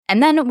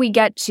And then we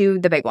get to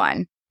the big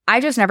one. I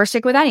just never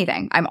stick with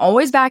anything. I'm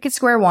always back at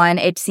square one.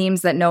 It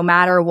seems that no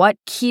matter what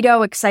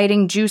keto,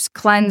 exciting juice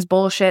cleanse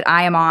bullshit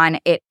I am on,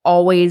 it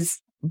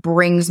always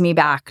brings me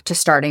back to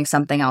starting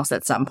something else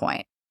at some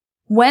point.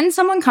 When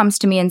someone comes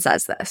to me and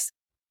says this,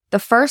 the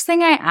first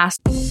thing I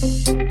ask,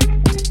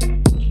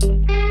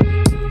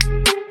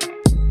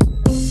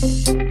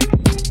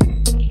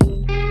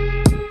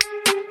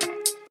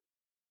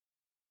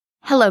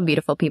 hello,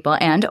 beautiful people,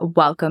 and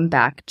welcome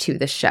back to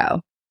the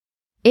show.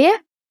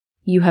 If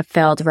you have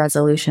failed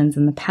resolutions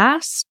in the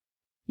past,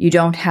 you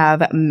don't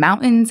have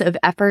mountains of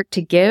effort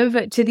to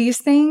give to these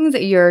things,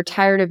 you're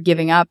tired of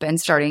giving up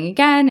and starting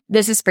again,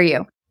 this is for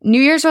you.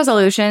 New Year's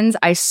resolutions,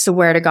 I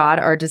swear to God,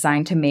 are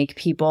designed to make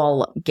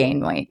people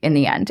gain weight in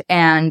the end.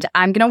 And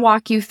I'm going to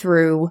walk you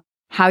through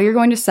how you're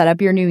going to set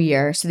up your new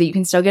year so that you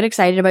can still get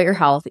excited about your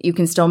health, you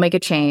can still make a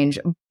change,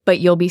 but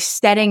you'll be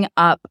setting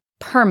up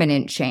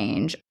permanent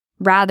change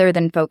rather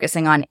than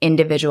focusing on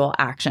individual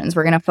actions.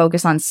 We're going to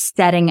focus on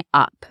setting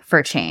up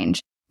for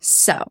change.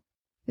 So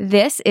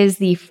this is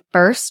the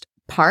first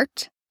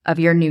part of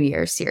your New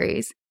Year's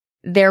series.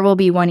 There will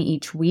be one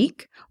each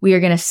week. We are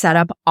going to set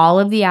up all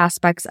of the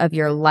aspects of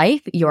your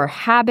life, your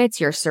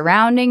habits, your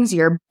surroundings,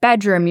 your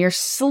bedroom, your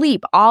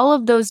sleep, all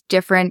of those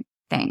different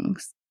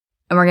things.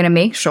 And we're going to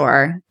make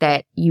sure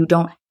that you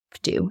don't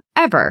have to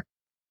ever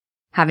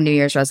have a New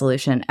Year's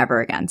resolution ever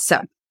again.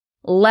 So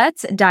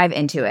let's dive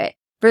into it.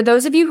 For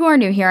those of you who are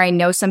new here, I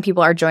know some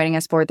people are joining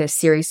us for this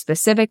series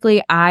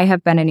specifically. I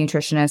have been a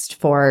nutritionist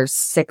for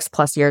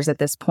 6+ years at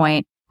this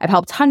point. I've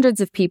helped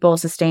hundreds of people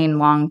sustain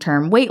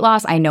long-term weight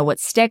loss. I know what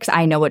sticks,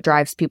 I know what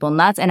drives people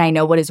nuts, and I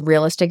know what is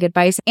realistic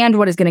advice and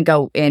what is going to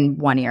go in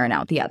one ear and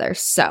out the other.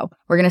 So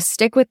we're going to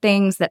stick with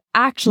things that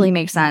actually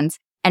make sense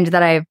and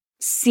that I've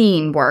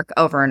seen work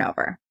over and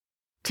over.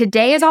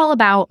 Today is all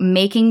about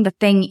making the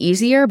thing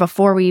easier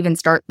before we even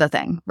start the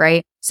thing,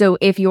 right? So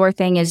if your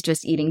thing is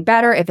just eating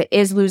better, if it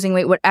is losing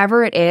weight,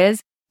 whatever it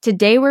is,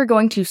 today we're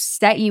going to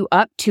set you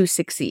up to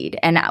succeed.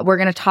 And we're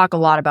going to talk a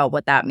lot about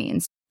what that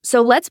means.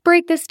 So let's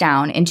break this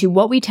down into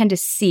what we tend to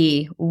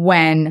see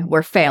when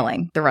we're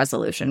failing the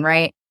resolution,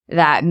 right?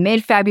 That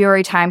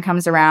mid-February time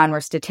comes around where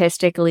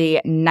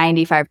statistically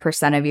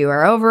 95% of you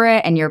are over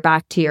it and you're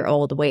back to your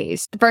old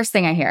ways. The first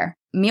thing I hear,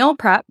 meal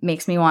prep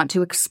makes me want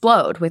to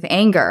explode with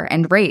anger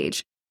and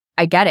rage.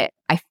 I get it.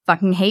 I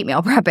fucking hate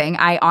meal prepping.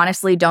 I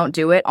honestly don't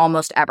do it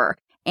almost ever.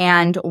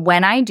 And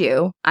when I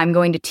do, I'm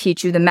going to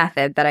teach you the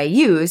method that I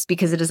use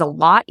because it is a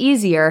lot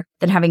easier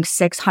than having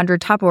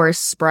 600 Tupperwares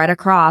spread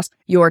across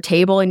your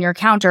table and your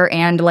counter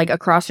and like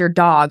across your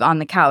dog on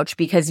the couch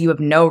because you have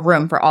no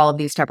room for all of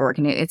these Tupperware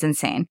containers. It's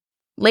insane.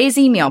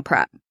 Lazy meal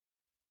prep.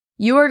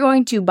 You are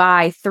going to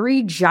buy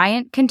 3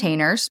 giant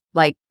containers,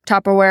 like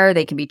Tupperware.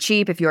 They can be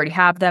cheap. If you already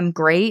have them,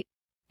 great.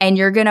 And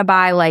you're going to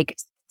buy like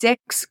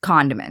 6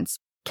 condiments,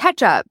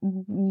 ketchup,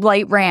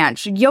 light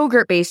ranch,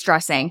 yogurt-based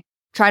dressing.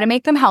 Try to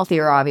make them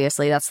healthier,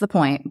 obviously. That's the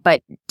point,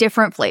 but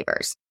different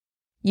flavors.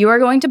 You are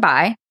going to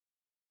buy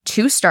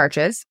 2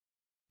 starches,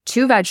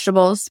 2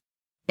 vegetables,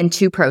 and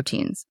 2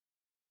 proteins.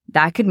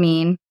 That could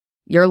mean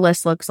your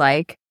list looks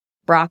like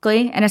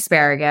broccoli and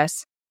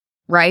asparagus,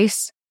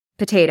 rice,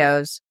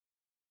 potatoes,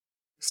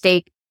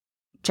 steak,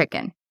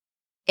 chicken.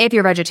 If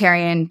you're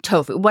vegetarian,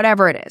 tofu,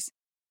 whatever it is.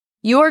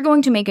 You are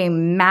going to make a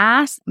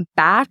mass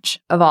batch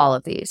of all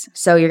of these.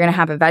 So you're going to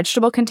have a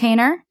vegetable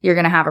container, you're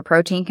going to have a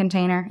protein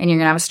container, and you're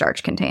going to have a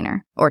starch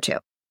container or 2.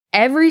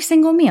 Every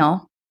single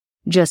meal,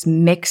 just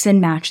mix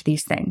and match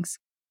these things.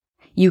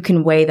 You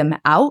can weigh them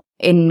out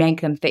and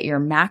make them fit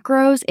your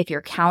macros if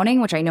you're counting,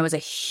 which I know is a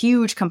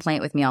huge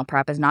complaint with meal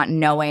prep, is not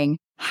knowing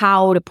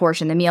how to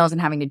portion the meals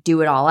and having to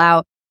do it all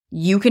out.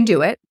 You can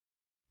do it.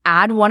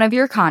 Add one of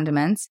your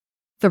condiments,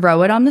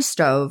 throw it on the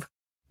stove,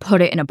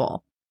 put it in a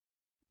bowl.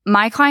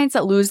 My clients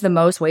that lose the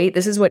most weight,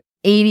 this is what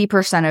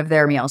 80% of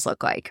their meals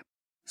look like.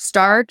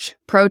 Starch,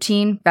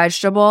 protein,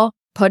 vegetable,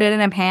 put it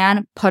in a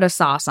pan, put a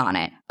sauce on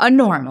it. A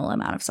normal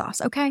amount of sauce,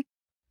 okay?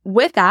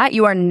 With that,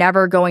 you are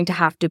never going to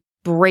have to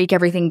break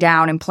everything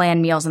down and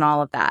plan meals and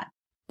all of that.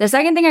 The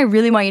second thing I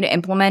really want you to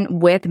implement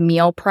with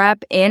meal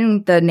prep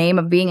in the name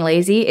of being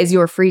lazy is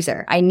your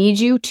freezer. I need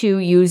you to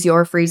use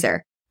your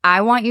freezer.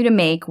 I want you to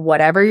make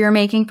whatever you're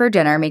making for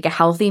dinner, make a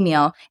healthy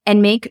meal,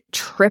 and make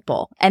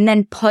triple, and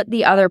then put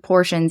the other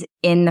portions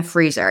in the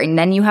freezer. And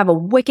then you have a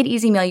wicked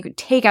easy meal you can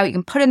take out, you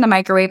can put it in the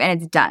microwave,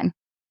 and it's done.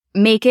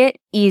 Make it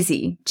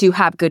easy to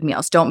have good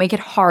meals. Don't make it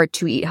hard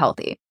to eat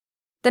healthy.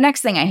 The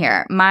next thing I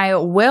hear, my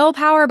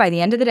willpower by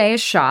the end of the day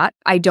is shot.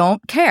 I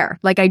don't care.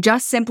 Like, I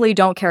just simply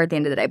don't care at the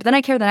end of the day. But then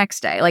I care the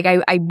next day. Like,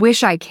 I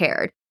wish I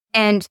cared.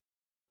 And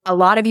a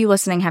lot of you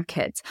listening have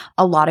kids.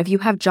 A lot of you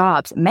have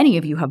jobs. Many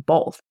of you have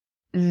both.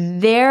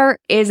 There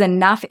is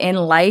enough in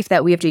life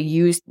that we have to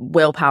use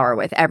willpower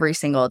with every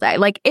single day.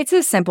 Like, it's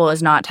as simple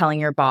as not telling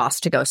your boss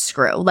to go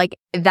screw. Like,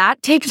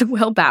 that takes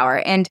willpower.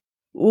 And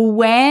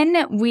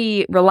when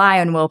we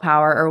rely on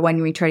willpower or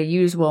when we try to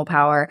use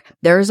willpower,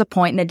 there's a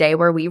point in the day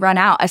where we run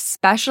out,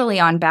 especially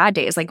on bad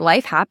days. Like,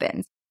 life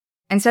happens.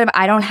 Instead of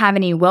I don't have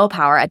any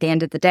willpower at the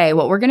end of the day,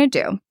 what we're going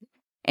to do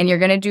and you're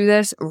going to do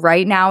this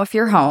right now if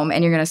you're home,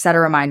 and you're going to set a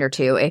reminder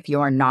too if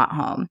you're not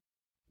home.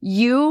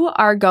 You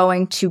are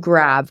going to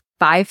grab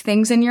 5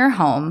 things in your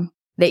home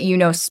that you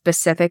know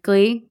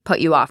specifically put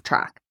you off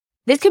track.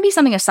 This could be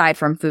something aside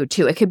from food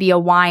too. It could be a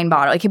wine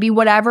bottle. It could be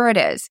whatever it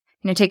is.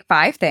 You're going to take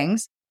 5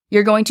 things.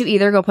 You're going to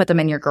either go put them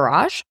in your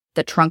garage,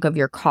 the trunk of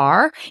your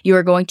car. You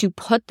are going to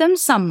put them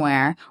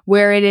somewhere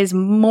where it is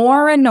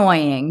more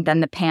annoying than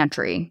the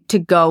pantry to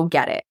go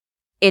get it.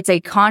 It's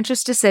a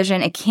conscious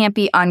decision. It can't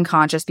be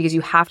unconscious because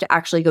you have to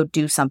actually go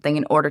do something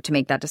in order to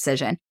make that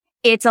decision.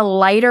 It's a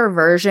lighter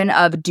version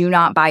of do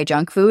not buy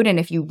junk food. And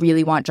if you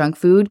really want junk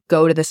food,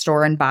 go to the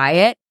store and buy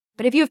it.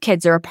 But if you have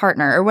kids or a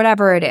partner or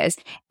whatever it is,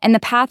 and the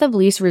path of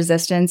least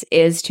resistance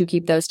is to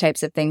keep those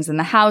types of things in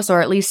the house,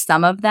 or at least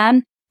some of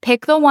them,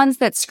 pick the ones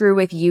that screw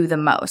with you the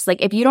most.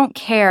 Like if you don't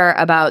care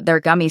about their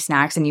gummy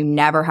snacks and you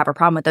never have a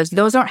problem with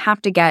those don't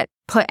have to get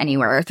put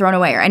anywhere or thrown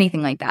away or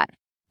anything like that.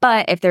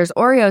 But if there's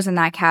Oreos in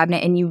that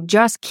cabinet and you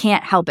just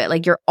can't help it,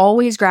 like you're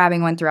always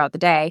grabbing one throughout the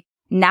day,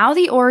 now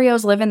the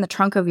Oreos live in the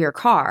trunk of your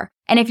car.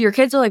 And if your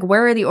kids are like,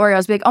 where are the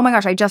Oreos? Be like, oh my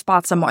gosh, I just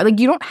bought some more. Like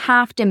you don't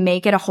have to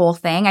make it a whole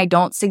thing. I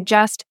don't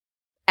suggest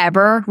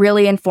ever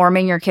really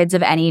informing your kids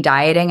of any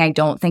dieting. I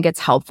don't think it's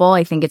helpful.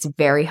 I think it's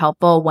very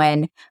helpful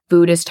when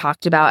food is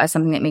talked about as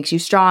something that makes you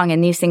strong,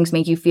 and these things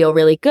make you feel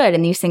really good,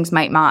 and these things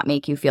might not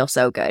make you feel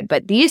so good.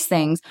 But these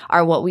things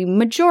are what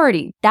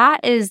that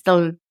is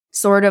the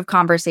sort of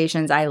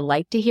conversations I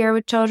like to hear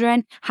with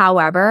children.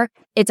 However,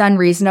 it's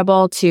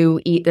unreasonable to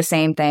eat the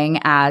same thing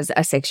as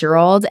a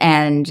 6-year-old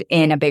and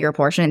in a bigger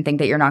portion and think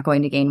that you're not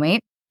going to gain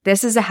weight.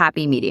 This is a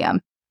happy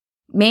medium.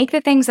 Make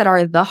the things that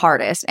are the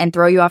hardest and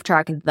throw you off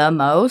track the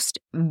most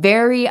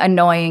very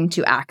annoying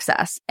to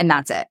access, and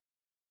that's it.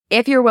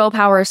 If your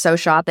willpower is so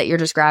shot that you're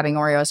just grabbing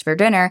Oreos for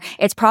dinner,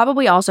 it's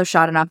probably also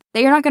shot enough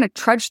that you're not going to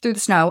trudge through the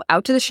snow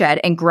out to the shed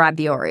and grab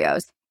the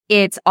Oreos.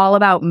 It's all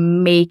about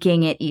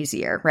making it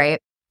easier, right?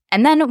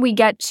 And then we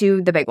get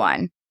to the big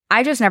one.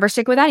 I just never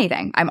stick with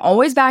anything. I'm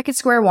always back at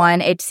square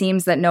one. It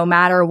seems that no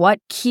matter what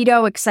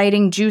keto,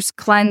 exciting juice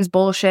cleanse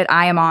bullshit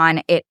I am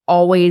on, it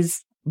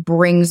always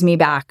brings me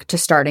back to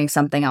starting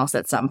something else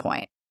at some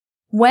point.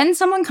 When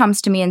someone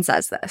comes to me and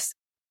says this,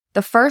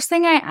 the first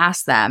thing I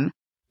ask them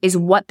is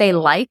what they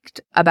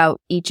liked about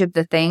each of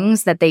the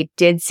things that they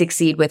did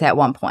succeed with at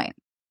one point.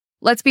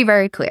 Let's be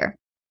very clear.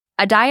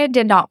 A diet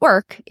did not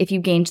work if you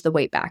gained the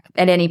weight back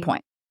at any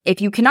point. If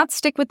you cannot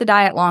stick with the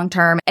diet long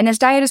term, and this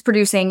diet is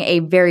producing a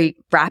very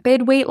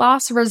rapid weight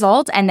loss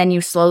result, and then you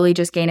slowly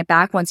just gain it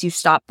back once you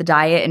stop the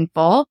diet in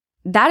full,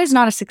 that is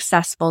not a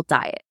successful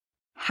diet.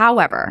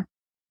 However,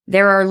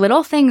 there are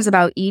little things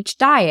about each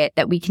diet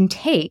that we can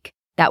take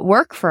that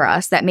work for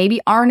us that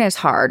maybe aren't as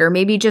hard or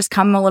maybe just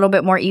come a little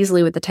bit more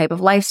easily with the type of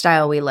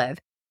lifestyle we live.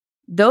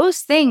 Those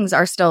things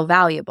are still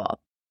valuable.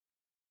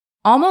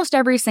 Almost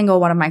every single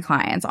one of my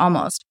clients,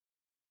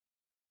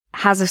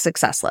 has a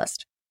success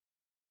list.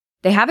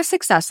 They have a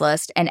success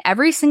list, and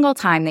every single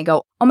time they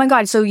go, oh my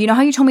God, so you know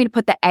how you told me to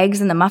put the eggs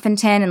in the muffin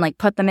tin and like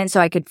put them in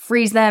so I could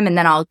freeze them and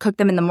then I'll cook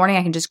them in the morning,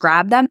 I can just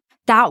grab them?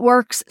 That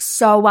works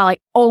so well. I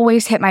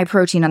always hit my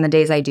protein on the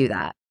days I do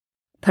that.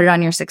 Put it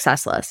on your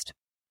success list.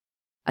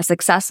 A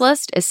success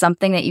list is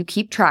something that you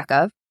keep track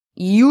of,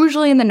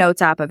 usually in the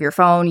notes app of your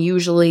phone,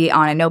 usually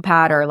on a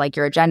notepad or like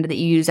your agenda that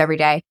you use every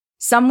day.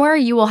 Somewhere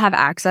you will have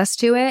access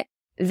to it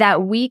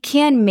that we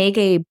can make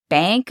a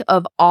bank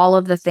of all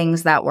of the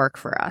things that work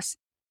for us.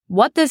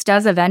 What this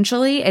does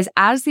eventually is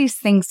as these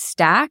things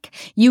stack,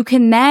 you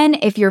can then,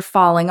 if you're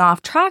falling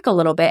off track a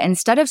little bit,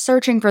 instead of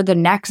searching for the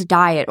next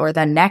diet or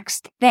the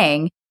next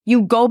thing,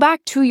 you go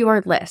back to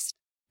your list.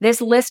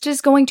 This list is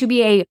going to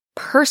be a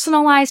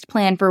personalized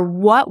plan for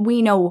what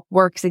we know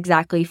works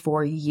exactly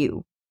for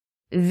you.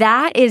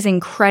 That is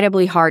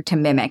incredibly hard to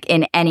mimic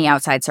in any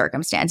outside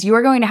circumstance. You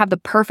are going to have the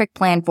perfect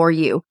plan for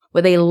you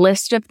with a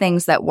list of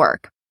things that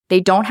work. They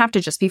don't have to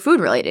just be food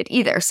related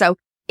either. So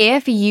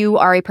if you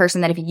are a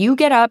person that if you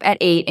get up at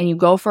 8 and you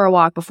go for a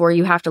walk before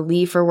you have to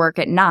leave for work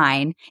at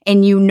 9,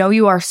 and you know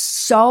you are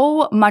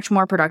so much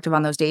more productive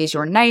on those days,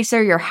 you're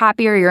nicer, you're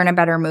happier, you're in a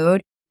better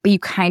mood, but you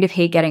kind of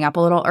hate getting up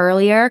a little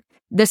earlier,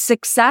 the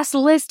success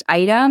list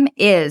item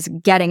is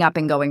getting up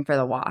and going for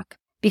the walk.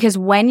 Because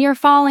when you're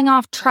falling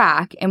off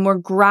track and we're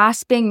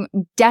grasping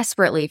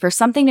desperately for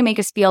something to make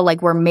us feel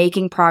like we're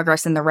making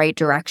progress in the right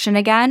direction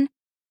again,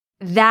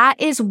 that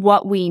is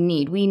what we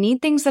need. We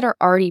need things that are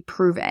already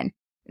proven.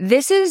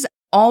 This is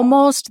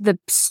almost the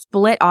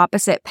split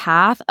opposite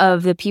path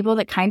of the people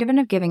that kind of end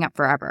up giving up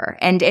forever.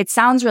 And it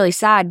sounds really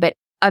sad, but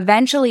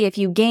eventually if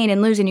you gain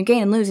and lose and you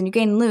gain and lose and you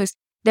gain and lose,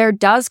 there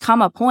does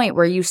come a point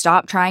where you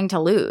stop trying to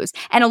lose.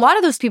 And a lot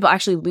of those people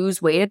actually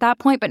lose weight at that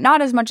point, but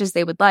not as much as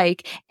they would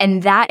like.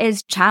 And that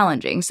is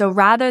challenging. So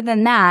rather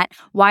than that,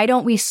 why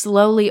don't we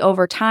slowly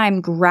over time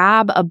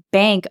grab a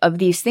bank of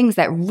these things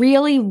that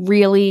really,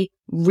 really,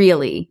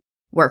 really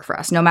work for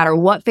us, no matter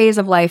what phase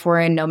of life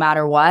we're in, no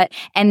matter what.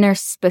 And they're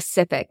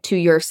specific to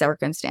your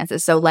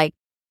circumstances. So like,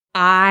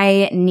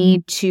 I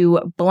need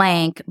to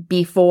blank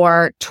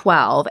before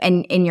 12.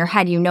 And in your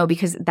head, you know,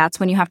 because that's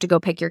when you have to go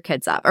pick your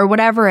kids up or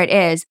whatever it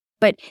is.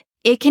 But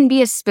it can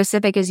be as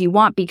specific as you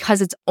want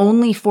because it's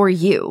only for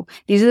you.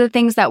 These are the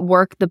things that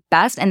work the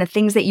best and the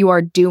things that you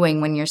are doing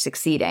when you're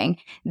succeeding.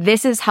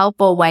 This is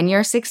helpful when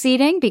you're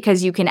succeeding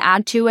because you can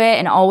add to it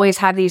and always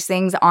have these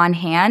things on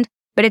hand.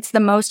 But it's the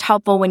most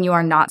helpful when you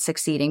are not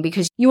succeeding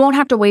because you won't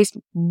have to waste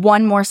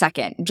one more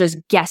second just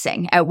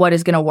guessing at what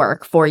is going to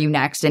work for you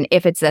next. And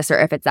if it's this or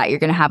if it's that, you're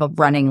going to have a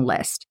running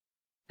list.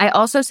 I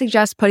also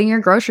suggest putting your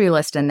grocery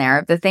list in there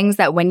of the things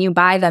that when you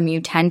buy them, you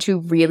tend to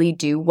really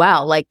do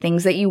well, like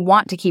things that you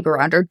want to keep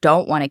around or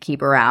don't want to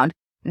keep around.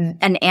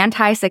 An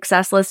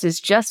anti-success list is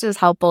just as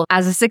helpful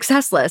as a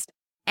success list.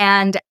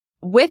 And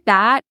with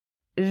that,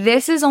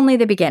 this is only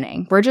the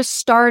beginning. We're just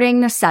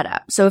starting the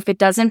setup. So if it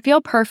doesn't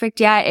feel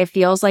perfect yet, it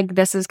feels like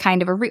this is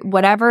kind of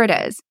whatever it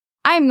is,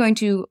 I'm going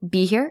to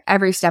be here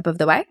every step of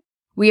the way.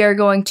 We are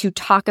going to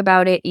talk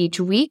about it each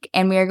week,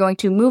 and we are going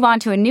to move on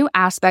to a new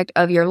aspect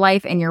of your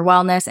life and your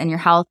wellness and your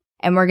health.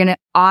 And we're going to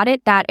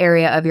audit that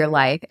area of your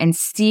life and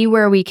see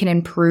where we can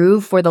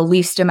improve for the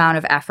least amount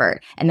of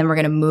effort. And then we're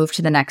going to move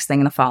to the next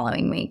thing the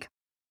following week.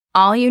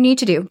 All you need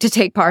to do to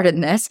take part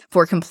in this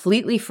for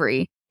completely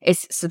free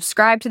is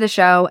subscribe to the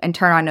show and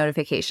turn on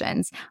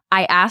notifications.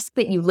 I ask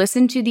that you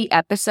listen to the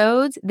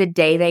episodes the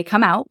day they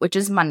come out, which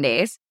is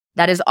Mondays.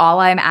 That is all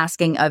I'm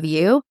asking of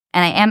you.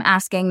 And I am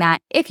asking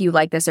that if you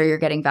like this or you're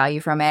getting value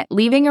from it,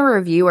 leaving a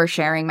review or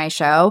sharing my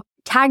show,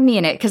 tag me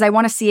in it because I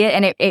want to see it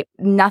and it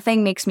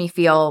nothing makes me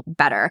feel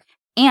better.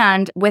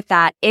 And with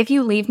that, if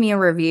you leave me a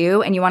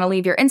review and you want to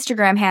leave your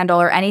Instagram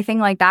handle or anything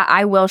like that,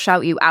 I will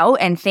shout you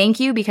out and thank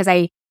you because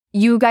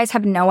you guys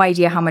have no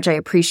idea how much I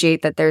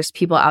appreciate that there's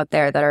people out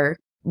there that are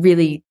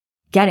really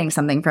getting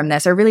something from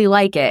this or really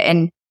like it.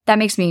 And that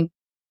makes me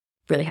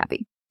really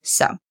happy.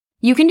 So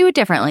you can do it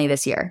differently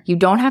this year. You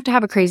don't have to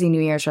have a crazy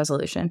New Year's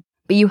resolution,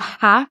 but you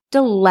have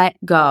to let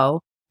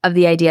go of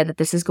the idea that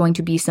this is going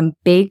to be some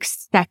big,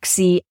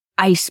 sexy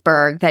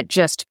iceberg that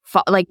just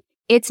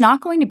it's not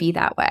going to be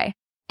that way.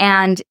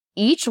 And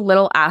each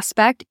little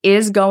aspect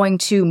is going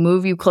to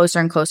move you closer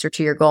and closer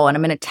to your goal. And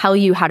I'm going to tell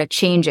you how to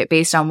change it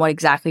based on what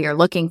exactly you're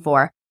looking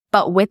for.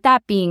 But with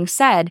that being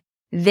said,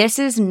 this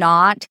is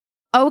not,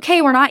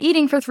 okay, we're not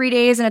eating for 3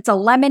 days and it's a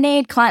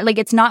lemonade.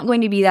 It's not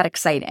going to be that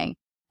exciting.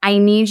 I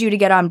need you to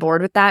get on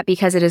board with that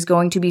because it is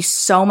going to be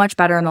so much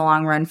better in the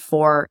long run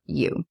for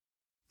you.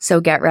 So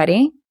get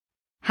ready.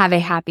 Have a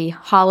happy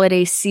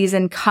holiday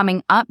season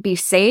coming up. Be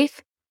safe,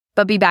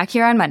 but be back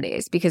here on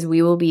Mondays because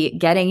we will be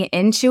getting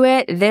into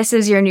it. This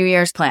is your New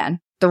Year's plan.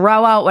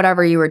 Throw out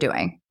whatever you were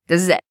doing.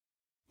 This is it.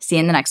 See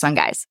you in the next one,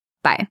 guys.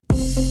 Bye.